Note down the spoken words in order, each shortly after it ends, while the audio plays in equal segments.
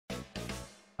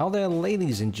How there,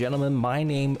 ladies and gentlemen, my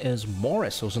name is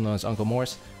Morris, also known as Uncle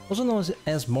Morris, also known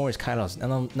as Morris Kairos,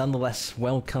 and nonetheless,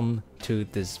 welcome to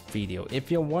this video.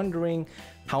 If you're wondering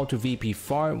how to VP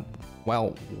farm,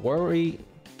 wonder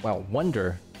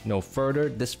no further,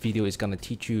 this video is going to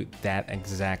teach you that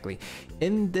exactly.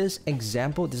 In this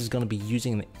example, this is going to be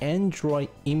using an Android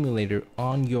emulator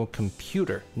on your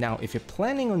computer. Now, if you're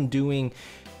planning on doing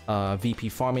VP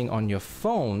farming on your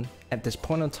phone, at this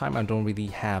point in time, I don't really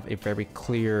have a very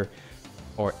clear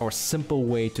or simple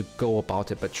way to go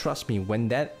about it. But trust me, when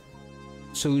that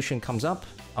solution comes up,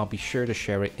 I'll be sure to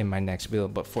share it in my next video.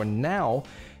 But for now,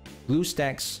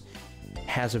 BlueStacks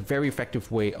has a very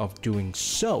effective way of doing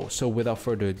so. So without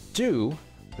further ado,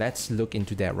 let's look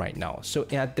into that right now. So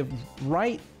at the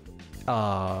right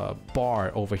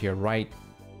bar over here, right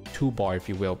toolbar, if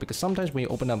you will, because sometimes when you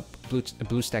open up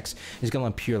BlueStacks, it's going to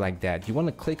appear like that. You want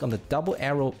to click on the double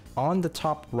arrow on the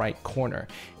top right corner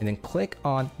and then click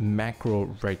on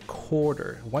macro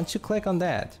recorder. Once you click on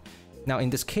that, now in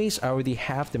this case, I already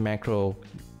have the macro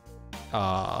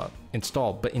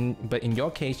installed, but in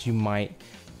your case, you might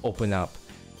open up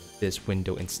this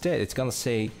window instead. It's going to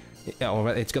say, or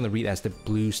it's going to read as the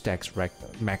BlueStacks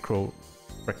macro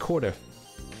recorder.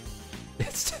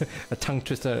 It's a tongue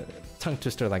twister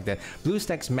like that.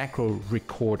 BlueStacks macro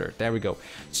recorder. There we go.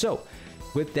 So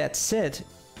with that said,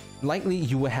 likely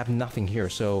you will have nothing here.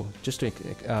 So just to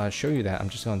show you that, I'm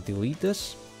just going to delete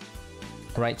this.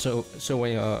 All right. So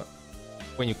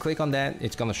when you click on that,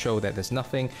 it's going to show that there's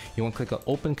nothing. You want to click on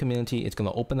open community. It's going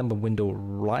to open up a window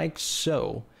like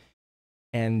so.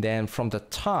 And then from the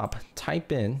top,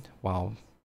 type in, while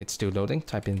it's still loading,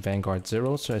 type in Vanguard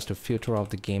 0 so as to filter out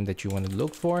the game that you want to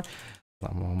look for.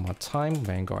 One more time,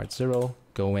 Vanguard 0,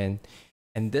 go in.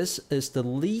 And this is the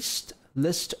list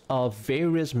of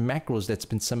various macros that's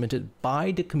been submitted by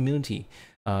the community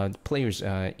players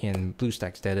in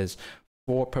BlueStacks, that is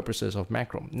for purposes of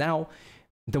macro. Now,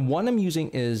 the one I'm using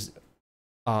is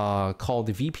called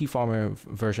the VP Farmer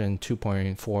version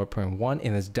 2.4.1,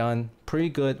 and it's done pretty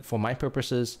good for my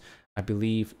purposes. I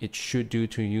believe it should do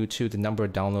to you too. The number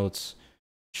of downloads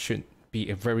should be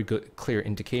a very good clear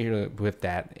indicator with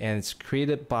that, and it's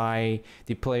created by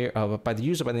the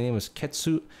user by the name of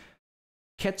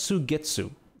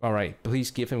Ketsugetsu. All right,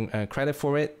 please give him credit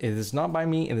for it. It is not by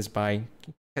me, it is by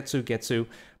Ketsugetsu,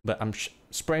 but I'm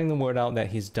spreading the word out that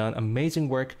he's done amazing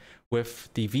work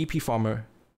with the VP Farmer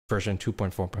version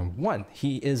 2.4.1.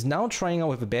 He is now trying out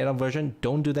with a beta version.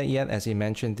 Don't do that yet, as he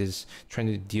mentioned, is trying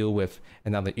to deal with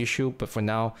another issue, but for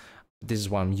now, this is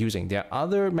what I'm using. There are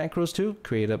other macros too,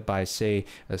 created by, say,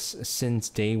 since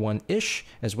day one-ish,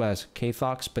 as well as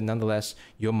Ktox, but nonetheless,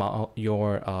 your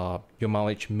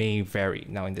mileage may vary.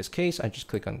 Now, in this case, I just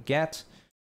click on Get,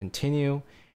 Continue,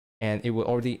 and it will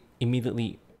already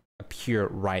immediately appear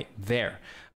right there.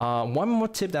 One more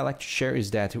tip that I like to share is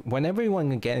that whenever you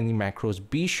want to get any macros,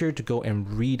 be sure to go and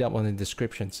read up on the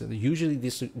descriptions. So usually,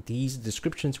 these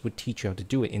descriptions would teach you how to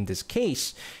do it. In this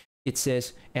case, it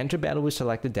says enter battle with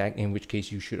selected deck, in which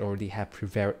case you should already have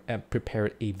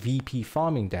prepared a VP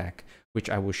farming deck, which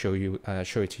I will show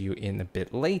it to you in a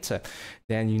bit later.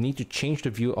 Then you need to change the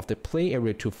view of the play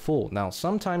area to full. Now,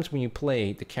 sometimes when you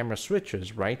play, the camera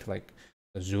switches, right? Like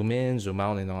zoom in, zoom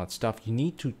out, and all that stuff. You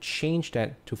need to change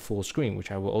that to full screen,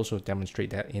 which I will also demonstrate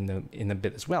that in a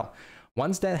bit as well.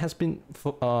 Once that has been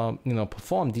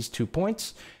performed, these 2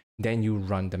 points, then you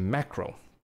run the macro.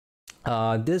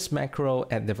 This macro,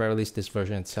 at the very least, this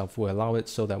version itself will allow it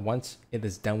so that once it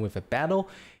is done with a battle,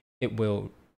 it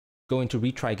will go into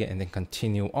retry again and then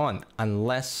continue on,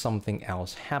 unless something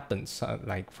else happens,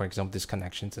 like for example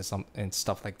disconnections and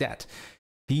stuff like that.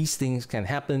 These things can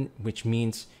happen, which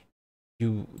means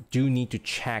you do need to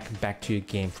check back to your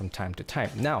game from time to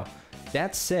time. Now,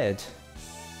 that said,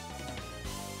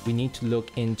 we need to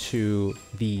look into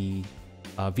the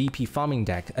VP farming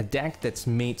deck, a deck that's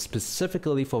made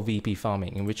specifically for VP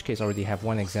farming, in which case I already have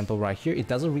one example right here. It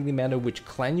doesn't really matter which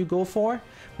clan you go for,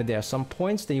 but there are some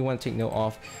points that you want to take note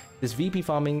of. This VP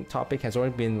farming topic has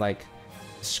already been like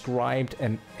described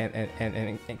and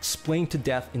explained to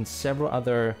death in several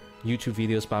other YouTube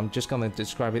videos, but I'm just gonna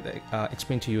describe it,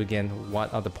 explain to you again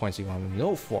what are the points you want to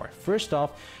know for. First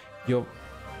off, your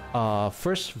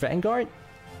first Vanguard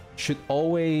should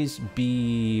always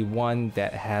be one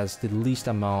that has the least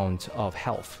amount of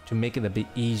health to make it a bit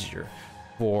easier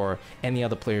for any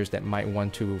other players that might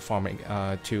want to farm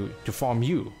to farm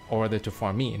you, or rather to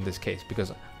farm me in this case,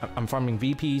 because I'm farming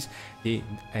VPs,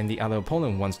 and the other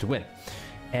opponent wants to win.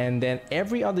 And then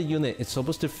every other unit is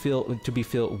supposed to be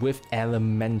filled with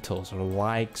elementals,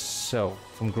 like so.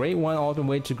 From grade 1 all the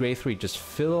way to grade 3, just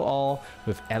fill all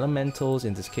with elementals.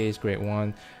 In this case, grade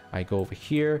 1, I go over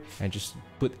here and just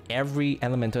put every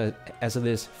element as it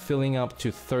is, filling up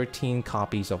to 13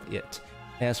 copies of it.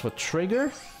 As for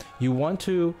trigger, you want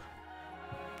to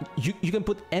you can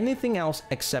put anything else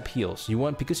except heals.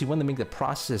 Because you want to make the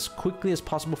process as quickly as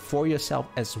possible for yourself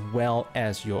as well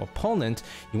as your opponent.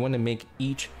 You want to make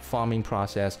each farming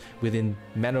process within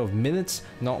matter of minutes,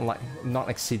 not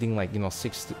exceeding like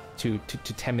 6 to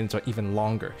 10 minutes or even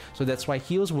longer. So that's why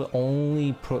heals will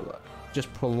only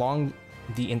just prolong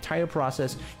the entire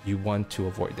process. You want to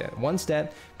avoid that. Once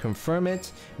that, confirm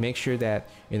it, make sure that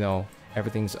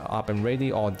everything's up and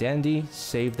ready, all dandy.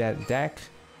 Save that deck.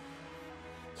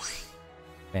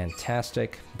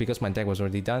 Fantastic, because my deck was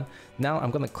already done. Now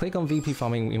I'm gonna click on VP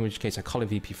farming, in which case I call it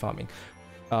VP farming,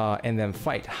 and then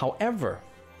fight. However,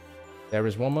 there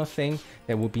is one more thing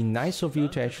that would be nice of you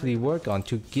to actually work on,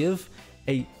 to give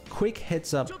a quick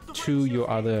heads up to your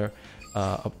other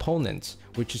opponents,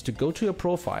 which is to go to your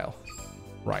profile,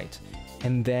 right?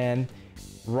 And then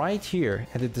right here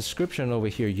at the description over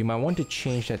here, you might want to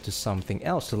change that to something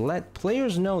else to let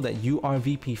players know that you are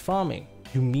VP farming.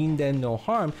 You mean them no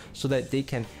harm, so that they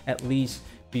can at least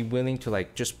be willing to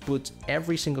like just put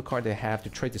every single card they have to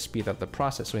try to speed up the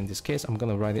process. So in this case, I'm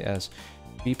gonna write it as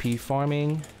VP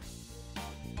farming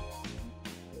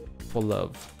for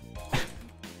love.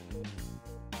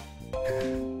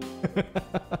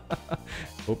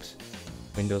 Oops,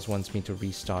 Windows wants me to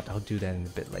restart. I'll do that in a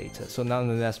bit later. So now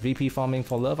that that's VP farming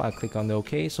for love, I'll click on the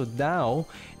OK. So now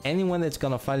anyone that's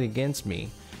gonna fight against me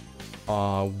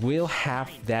will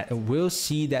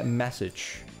see that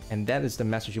message, and that is the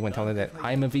message you want to tell them, that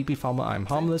I'm a VP farmer, I'm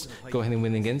harmless, go ahead and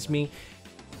win against me.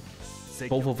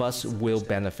 Both of us will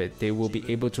benefit. They will be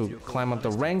able to climb up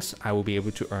the ranks, I will be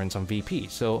able to earn some VP.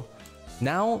 So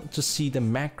now to see the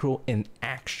macro in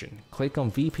action, click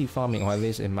on VP farming, or at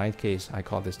least in my case I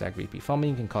call this deck VP farming.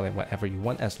 You can call it whatever you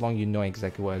want as long as you know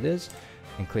exactly what it is,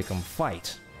 and click on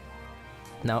fight.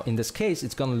 Now in this case,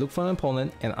 it's gonna look for an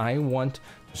opponent, and I want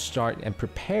to start and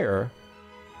prepare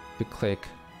to click,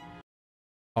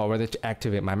 or rather to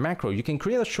activate my macro. You can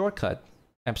create a shortcut,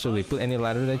 absolutely, put any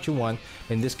ladder that you want.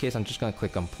 In this case, I'm just gonna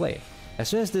click on play. As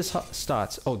soon as this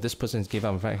starts, oh, this person's gave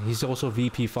up. In fact, he's also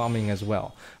VP farming as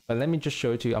well. But let me just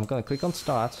show it to you. I'm gonna click on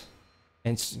start,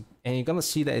 and you're gonna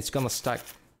see that it's gonna start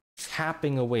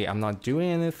tapping away. I'm not doing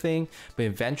anything, but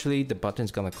eventually the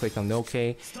button's gonna click on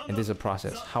OK, and there's a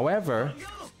process. However,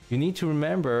 you need to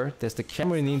remember that the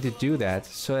camera need to do that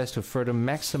so as to further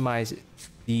maximize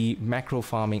the macro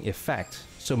farming effect.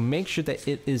 So make sure that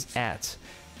it is at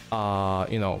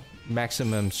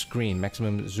maximum screen,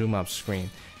 maximum zoom up screen.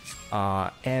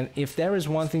 And if there is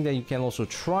one thing that you can also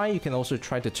try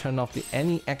to turn off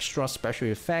any extra special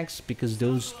effects, because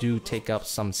those do take up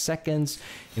some seconds,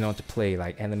 to play,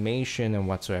 like animation and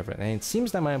whatsoever. And it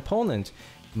seems that my opponent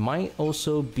might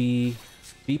also be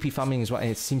VP farming as well, and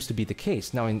it seems to be the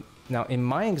case. Now in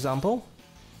my example,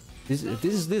 this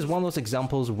is one of those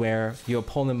examples where your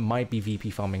opponent might be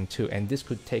VP farming too, and this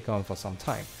could take on for some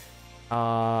time.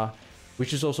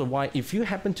 Which is also why, if you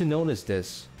happen to notice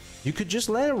this, you could just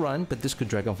let it run, but this could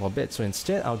drag on for a bit. So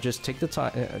instead, I'll just take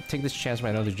this chance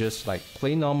right now to just like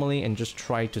play normally and just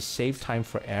try to save time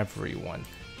for everyone.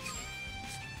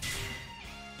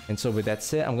 And so with that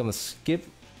said, I'm gonna skip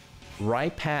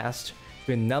right past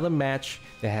to another match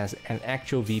that has an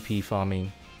actual VP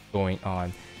farming going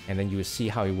on, and then you will see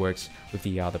how it works with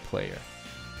the other player.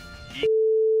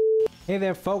 Hey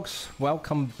there folks,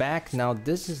 welcome back. Now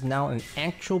this is now an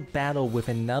actual battle with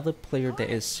another player that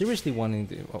is seriously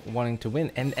wanting to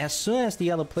win, and as soon as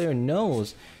the other player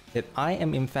knows that I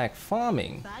am in fact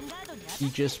farming, he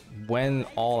just went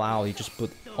all out. He just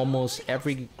put almost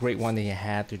every great one that he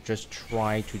had to just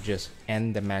try to just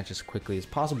end the match as quickly as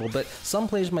possible. But some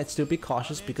players might still be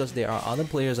cautious, because there are other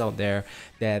players out there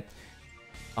that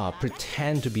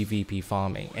pretend to be VP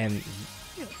farming, and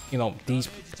these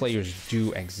players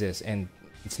do exist, and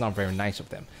it's not very nice of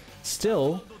them.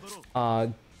 Still,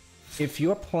 if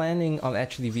you're planning on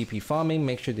actually VP farming,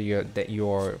 make sure that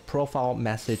your profile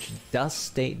message does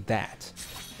state that.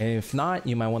 And if not,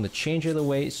 you might want to change it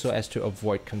away so as to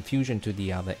avoid confusion to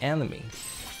the other enemy.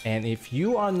 And if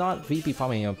you are not VP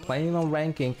farming, you're planning on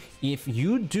ranking, if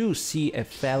you do see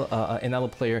another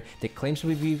player that claims to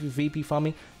be VP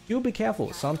farming, do be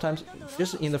careful. Sometimes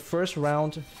just in the first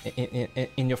round,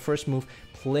 in your first move,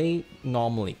 play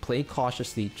normally, play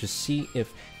cautiously to see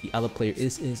if the other player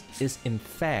is in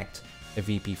fact a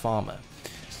VP farmer.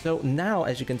 So now,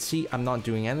 as you can see, I'm not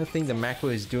doing anything. The macro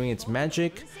is doing its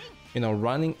magic,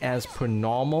 running as per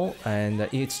normal, and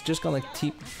it's just gonna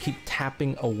keep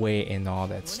tapping away and all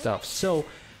that stuff. So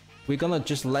we're gonna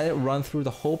just let it run through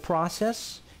the whole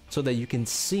process so that you can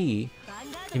see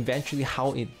eventually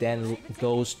how it then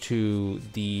goes to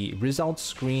the results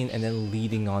screen and then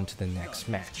leading on to the next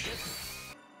match.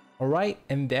 Alright,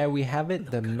 and there we have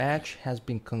it. The match has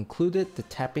been concluded. The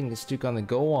tapping is still gonna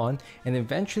go on, and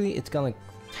eventually it's gonna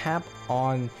tap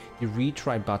on the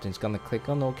retry button. It's gonna click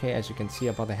on OK, as you can see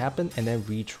about to happen, and then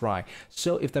retry.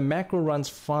 So if the macro runs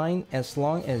fine, as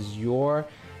long as your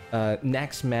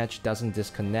next match doesn't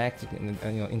disconnect,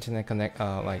 internet connect,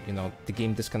 the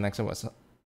game disconnects or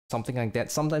something like that.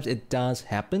 Sometimes it does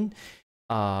happen.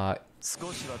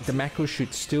 The macro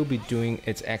should still be doing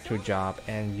its actual job,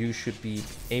 and you should be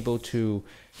able to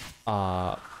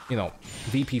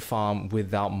VP farm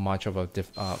without much of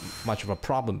a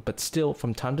problem. But still,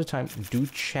 from time to time, do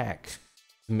check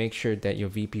to make sure that your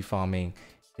VP farming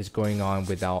is going on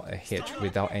without a hitch,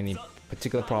 without any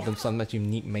particular problem. Sometimes you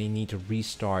may need to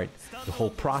restart the whole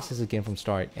process again from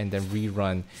start and then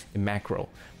rerun the macro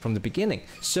from the beginning.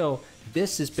 So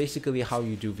this is basically how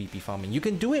you do VP farming. You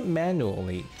can do it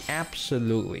manually,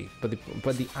 absolutely, but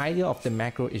the idea of the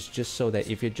macro is just so that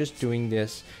if you're just doing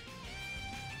this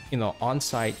on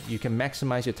site, you can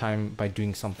maximize your time by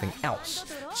doing something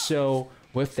else. So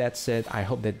with that said, I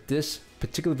hope that this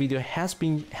particular video has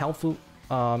been helpful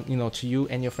to you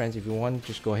and your friends. If you want,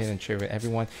 just go ahead and share it with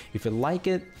everyone. If you like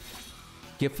it,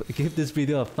 give this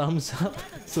video a thumbs up,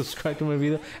 subscribe to my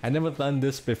video. I never done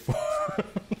this before.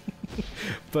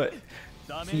 But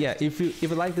yeah, if you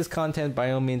like this content,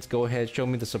 by all means go ahead, show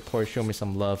me the support, show me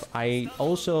some love. I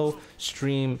also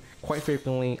stream quite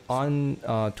frequently on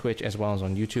Twitch as well as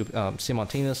on YouTube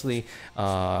simultaneously,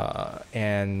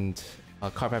 and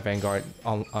Combat Vanguard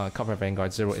Combat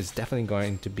Vanguard 0 is definitely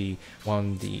going to be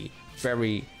one of the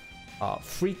very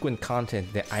frequent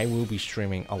content that I will be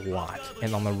streaming a lot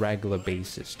and on a regular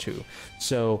basis too.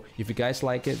 So if you guys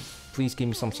like it, please give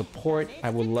me some support. I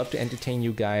would love to entertain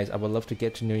you guys. I would love to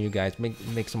get to know you guys,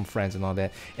 make some friends and all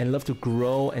that, and love to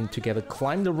grow and together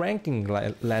climb the ranking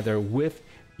ladder with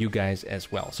you guys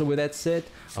as well. So with that said,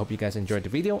 I hope you guys enjoyed the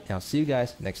video, and I'll see you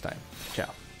guys next time. Ciao.